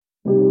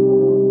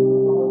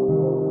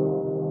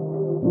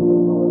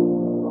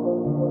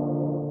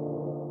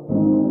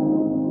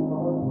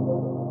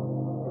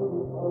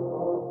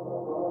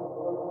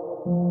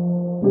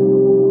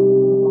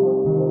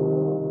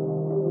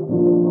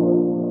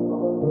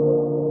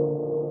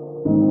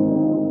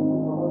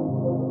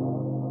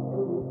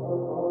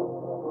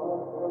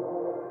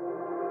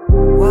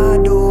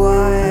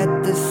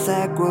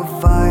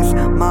sacrifice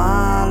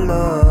my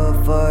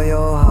love for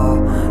your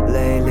heart.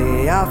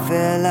 Lately I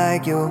feel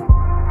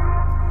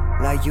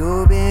like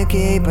you've been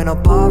keeping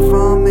apart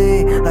from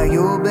me, like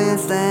you've been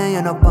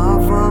staying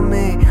apart from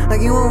me,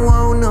 like you don't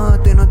want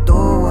nothing to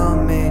do with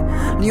me,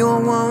 you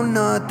don't want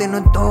nothing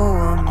to do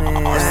with me.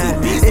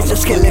 It's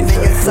just killing me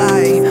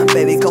inside.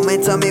 Baby, come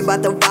and tell me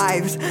about the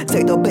vibes.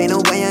 Take the pain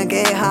away and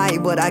get high,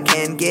 but I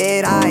can't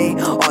get high.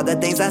 All the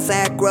things I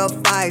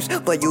sacrifice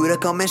for you to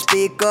come and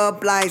speak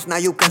up lies. Now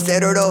you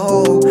consider the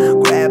whole.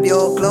 Grab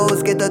your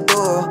clothes, get the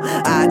door.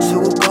 I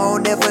too go,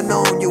 never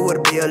known you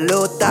would be a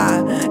little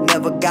thigh.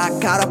 Never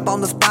got caught up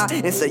on the spot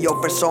and say your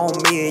friends on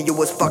me and you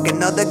was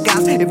fucking other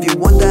guys. If you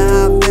wonder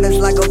how I finish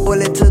like a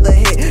bullet to the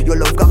head, your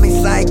love got me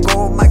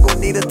psycho. Might go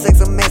need to take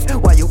some mess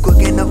while you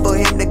cooking up for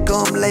him to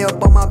come lay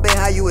up on my bed.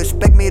 How you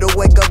expect me to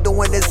wake up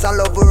doing this all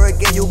over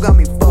again? You got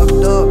me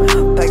fucked up.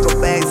 Pack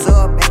your bags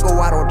up and go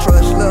out on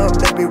trust love.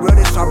 Let's be real,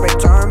 this heartbreak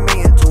turned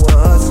me into a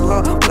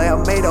hustler. Player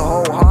made a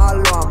whole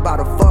hollow. I'm about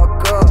to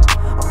fuck up.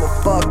 I'ma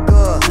fuck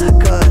up.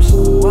 Cause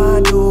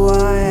why do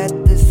I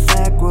have to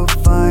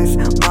sacrifice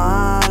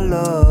my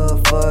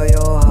love for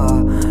your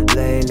heart?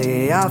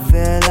 Lately I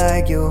feel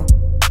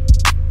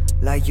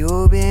like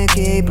you've been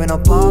keeping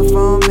apart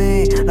from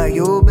me, like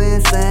you've been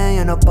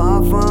staying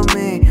apart from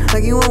me,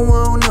 like you don't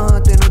want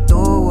nothing to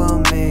do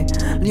with me,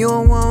 you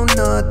don't want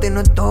nothing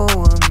to do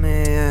with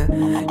me.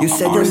 You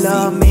said you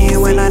love me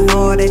when I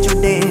know that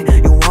you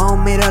didn't. You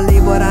want me to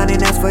leave, but I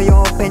didn't ask for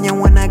your opinion.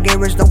 When I get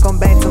rich, don't come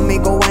back to me.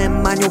 Go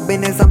and mind your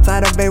business. I'm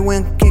tired of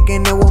everyone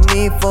kicking it with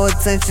me for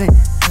attention,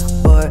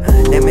 but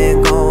them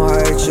ain't gon'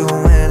 hurt you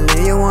and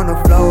leave you on the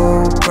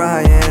floor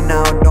crying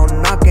out.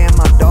 Don't knock at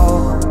my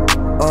door,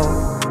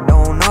 oh,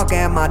 don't knock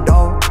at my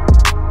door,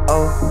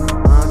 oh.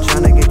 I'm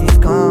tryna get these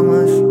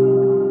commas, I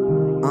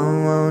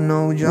don't want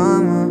no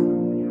drama.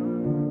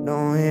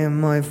 Don't hit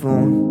my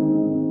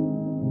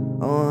phone,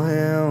 oh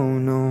hell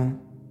no.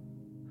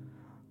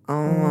 I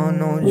don't want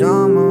no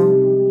drama,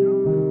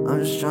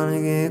 I'm just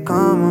tryna get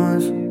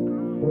commas,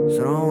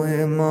 so don't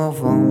hit my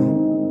phone,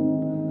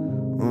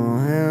 oh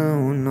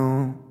hell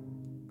no.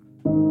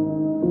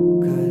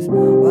 Cause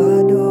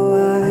why do I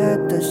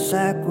have to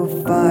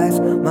sacrifice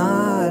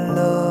my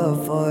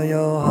love for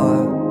your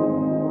heart?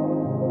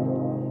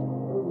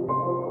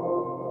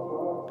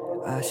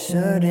 I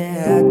shouldn't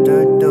have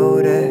to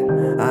do that,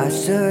 I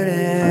shouldn't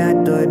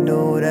have to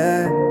do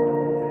that.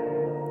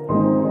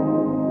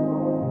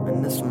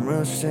 And that's some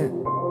real shit.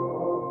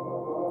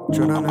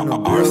 Turn on in the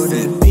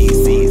building.